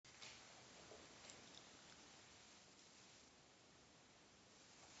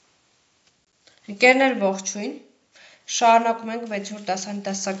Ընկերներ ողջույն, շարունակում ենք 6-րդ դասարանի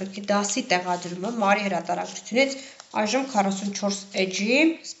դասագրքի դասի տեղադրումը Մարի հրատարակչությունից այժմ 44 էջի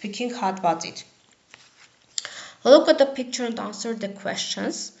speaking հատվածից։ Look at the picture and answer the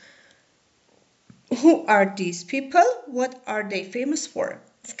questions. Who are these people? What are they famous for?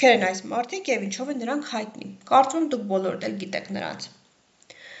 Ովքեր են այս մարդիկ եւ ինչով են նրանք հայտնի։ Կարծում եմ դուք բոլորդ էլ գիտեք նրանց։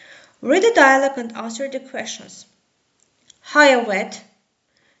 Read the dialogue and answer the questions. Hi Awet.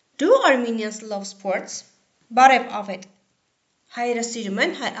 Do Armenians love sports? Բարև Ավետ, հայերը սիրում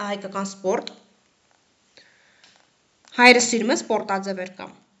են հայկական սպորտ։ Հայերը սիրում են սպորտաձևեր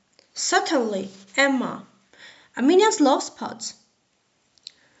կամ։ Certainly, Emma. Armenians love sports.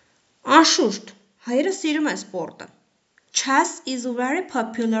 Անշուշտ, հայերը սիրում են սպորտը։ Chess is very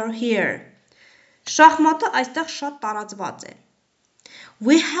popular here. Շախմատը այստեղ շատ տարածված է։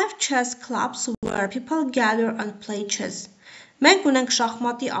 We have chess clubs where people gather and play chess. Մենք ունենք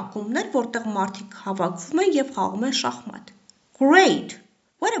շախմատի ակումբներ, որտեղ մարդիկ հավաքվում են եւ խաղում են շախմատ։ Great.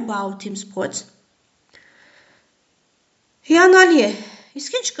 What about team sports? Հիանալի է։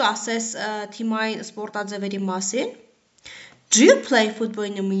 Իսկ ինչ կասես թիմային սպորտաձևերի մասին? Do you play football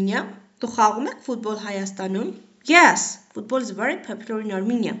in Armenia? Դու խաղում ես ֆուտբոլ Հայաստանում? Yes, football is very popular in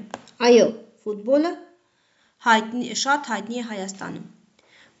Armenia. Այո, ֆուտբոլը շատ հայտնի է Հայաստանում։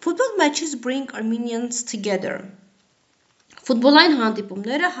 Football matches bring Armenians together. Ֆուտբոլային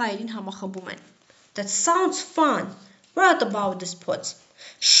հանդիպումները հայերին համախմբում են։ That sounds fun. What about the sports?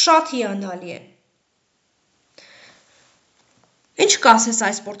 Շատ հիանալի է։ Ինչ կասես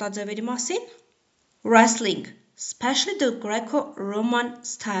այս սպորտաձևերի մասին? Wrestling, especially the Greco-Roman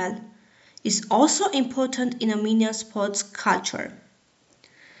style, is also important in Armenian sports culture.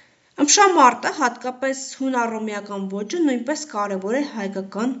 Ըմբշամարտը, հատկապես հունառոմեական ոճը, նույնպես կարևոր է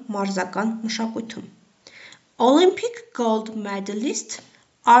հայկական մարզական մշակույթում։ Olympic gold medalist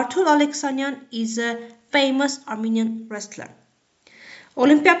Artur Alexanyan is a famous Armenian wrestler.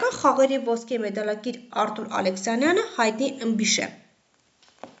 Օլիմպիական խաղերի ոսկե մեդալակիր Artur Alexanyանը հայտնի ըմբիշ է։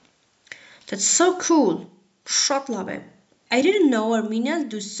 That's so cool. Շատ լավ է։ I didn't know Armenians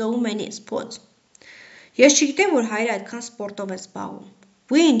do so many sports. Ես չգիտեմ, որ հայերը այդքան սպորտով են զբաղվում։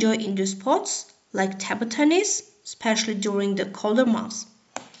 We enjoy indoor sports like table tennis, especially during the colder months.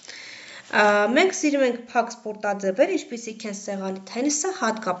 Մենք սիրում ենք փակ սպորտաձևեր, ինչպիսիք են սեղանի թենիսը,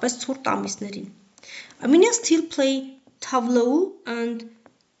 հատկապես ցուրտ ամիսներին։ Armenians still play tavlou and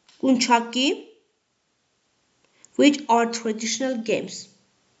kunchaki, which are traditional games.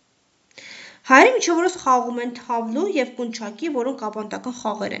 Հայերը միջովորս խաղում են tavlou եւ kunchaki, որոնք ավանդական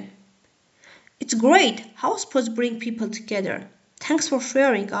խաղեր են։ It's great how sports bring people together. Thanks for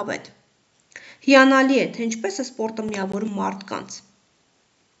sharing, Abed. Հիանալի է, թե ինչպես է սպորտը միավորում մարդկանց։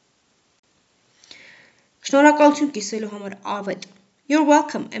 Շնորհակալություն կիսելու համար Ավետ. You're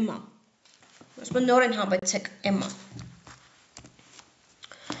welcome, Emma. Ոսմն նորեն համեցեք Emma.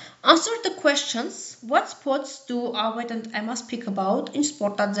 Answer the questions. What sports do Aved and Emma speak about? Ինչ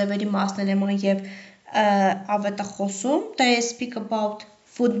սպորտաձևերի մասն են Emma եւ Ավետը խոսում? They speak about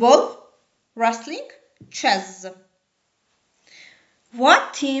football, wrestling, chess.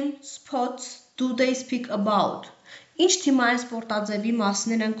 What team sports do they speak about? Ինչ թիմային սպորտաձևի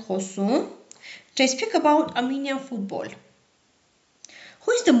մասն են խոսում? They speak about Armenian football.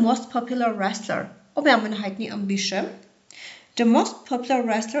 Who is the most popular wrestler? Ով է ամենահայտնի ըմբիշը? The most popular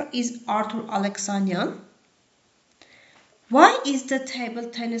wrestler is Artur Alexanyan. Why is the table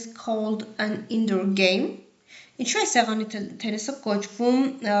tennis called an indoor game? Ինչու է սեղանի թենիսը կոչվում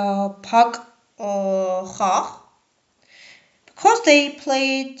փակ խաղ? Because they play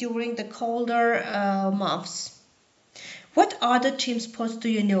it during the colder months. What other team sports do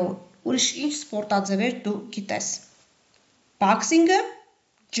you know? Ուրիշ ինչ սպորտաձևեր դու գիտես։ Boxing-ը,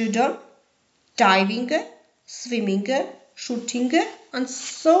 judo, diving-ը, swimming-ը, shooting-ը, and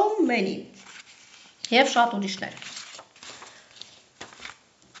so many. Եվ շատ ուրիշներ։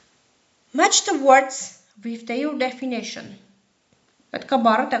 Match the words with their definition. Պետք է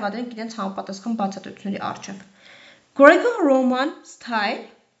բառը տեղադրենք իրենց համապատասխան բացատրությունների առջև։ Greco-Roman style,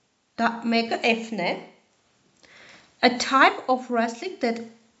 դա մեկը F-ն է, a type of wrestling that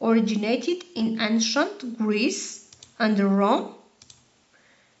originated in ancient Greece and Rome,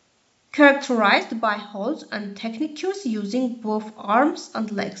 characterized by holds and techniques using both arms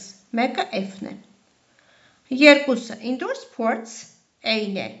and legs. Mecca F-ն է։ Երկուսը indoor sports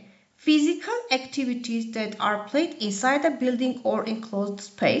A-ն է։ Physical activities that are played inside a building or enclosed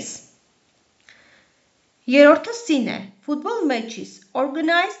space. Երրորդը C-ն է։ Football matches,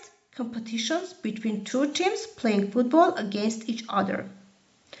 organized competitions between two teams playing football against each other.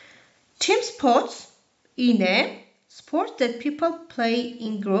 Team sports, E-ն է, sports that people play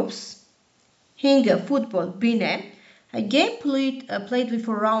in groups, 5. Football, B-ն A game played with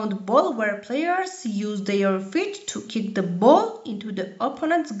a round ball where players use their feet to kick the ball into the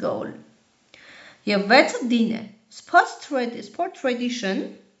opponent's goal. Եվ 6. D-ն Sport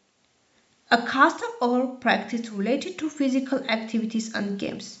tradition, a custom or practice related to physical activities and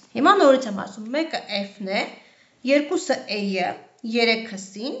games. Հիմա նորից եմ ասում, մեկը F-ն է, երկուսը A-ը, 3-ը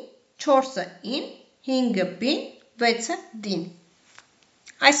C-ն, 4-ը I-ն, 5-ը B-ն, 6-ը D-ն։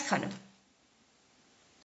 Այսքանը։